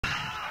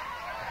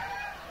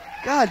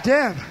God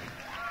damn.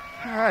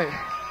 All right.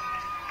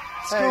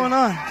 What's going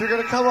on? If you're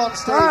gonna come on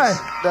stage,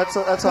 right.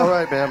 that's all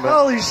right, man. But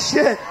holy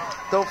shit.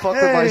 don't fuck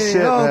with my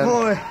shit, oh man.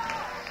 Boy.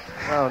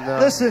 Oh no.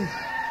 Listen,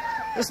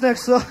 this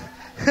next song,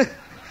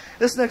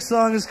 this next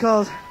song is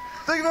called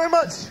Thank you very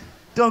much.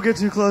 Don't Get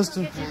Too Close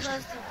to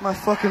My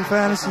Fucking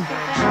Fantasy.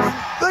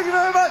 Thank you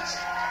very much.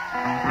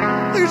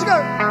 Look at you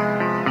go.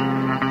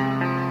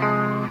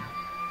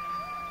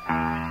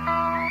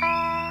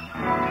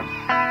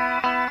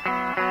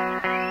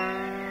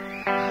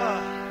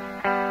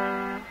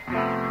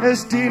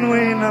 It's Dean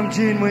Ween, I'm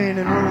Gene Ween,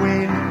 and we're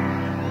Ween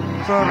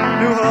from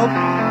New Hope.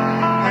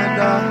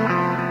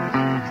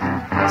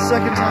 And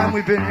second time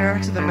we've been here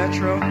to the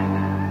Metro.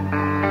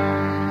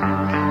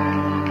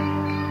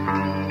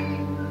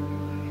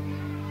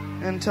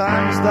 And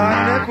time is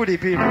thine equity,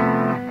 people.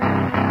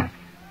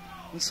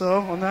 And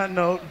so, on that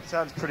note...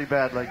 Sounds pretty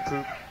bad, like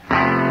poop.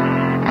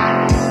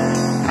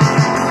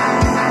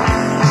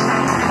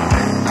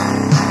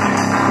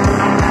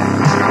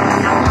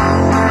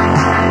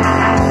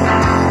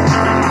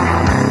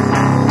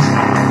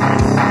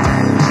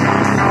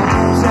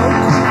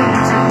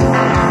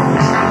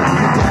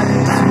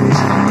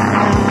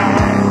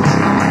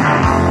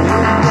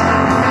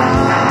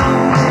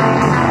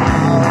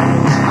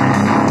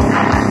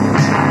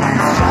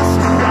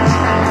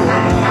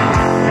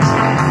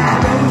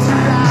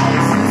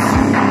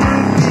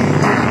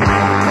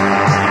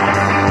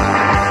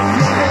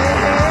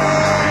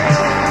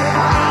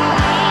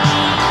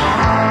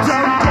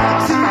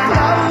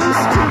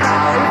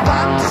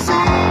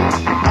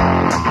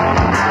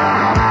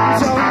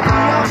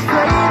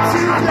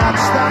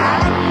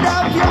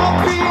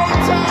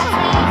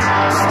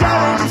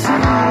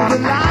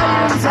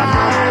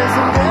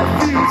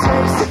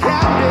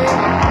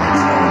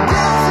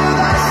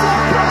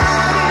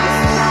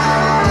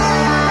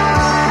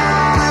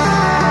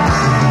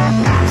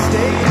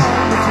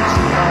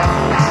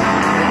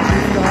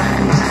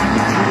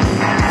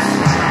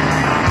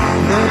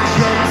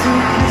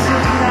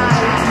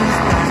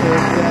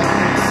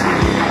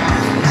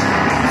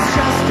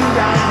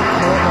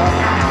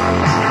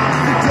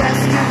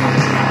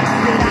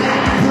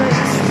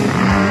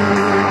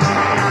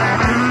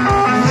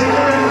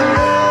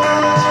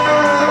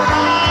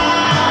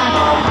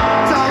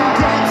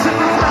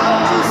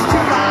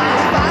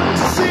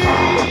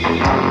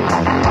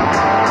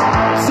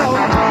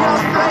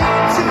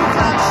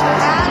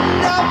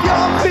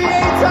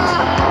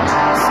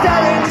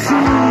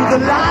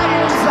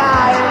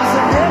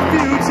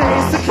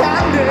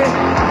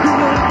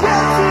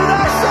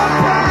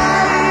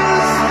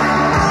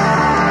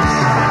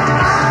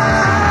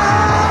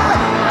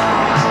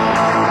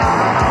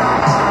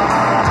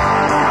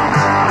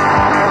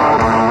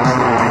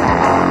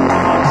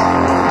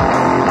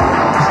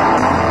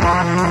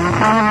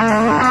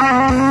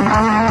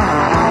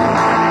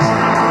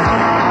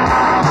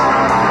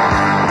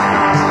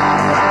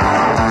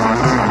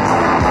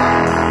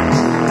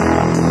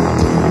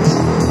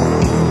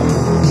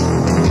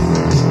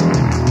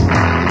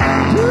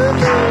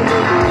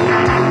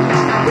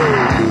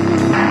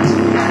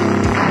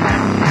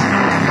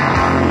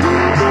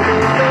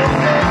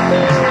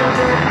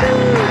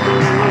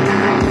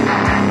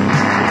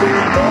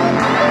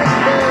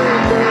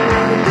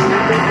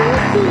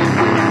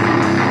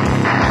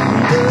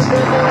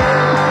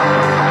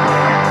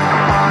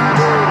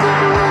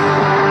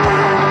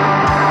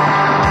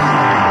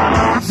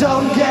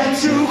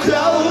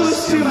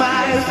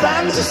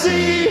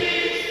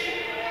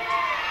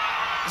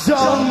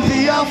 Don't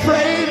be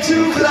afraid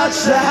to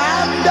clutch the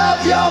hand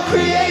of your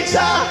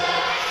creator.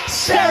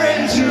 Stare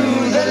into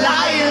the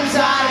lion's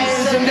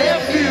eyes, and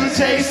if you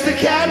taste the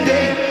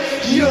candy,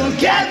 you'll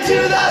get to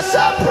the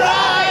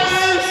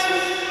surprise.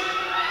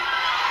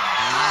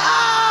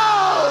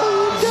 Oh,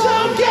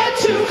 don't get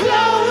too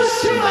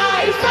close to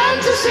my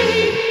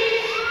fantasy.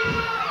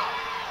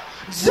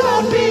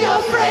 Don't be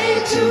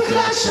afraid to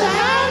clutch the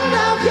hand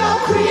of your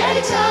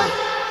creator.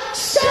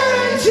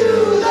 Stare into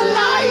the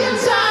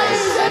lion's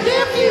eyes, and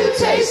if you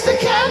taste the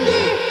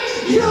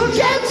candy, you'll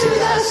get to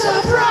the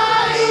surprise.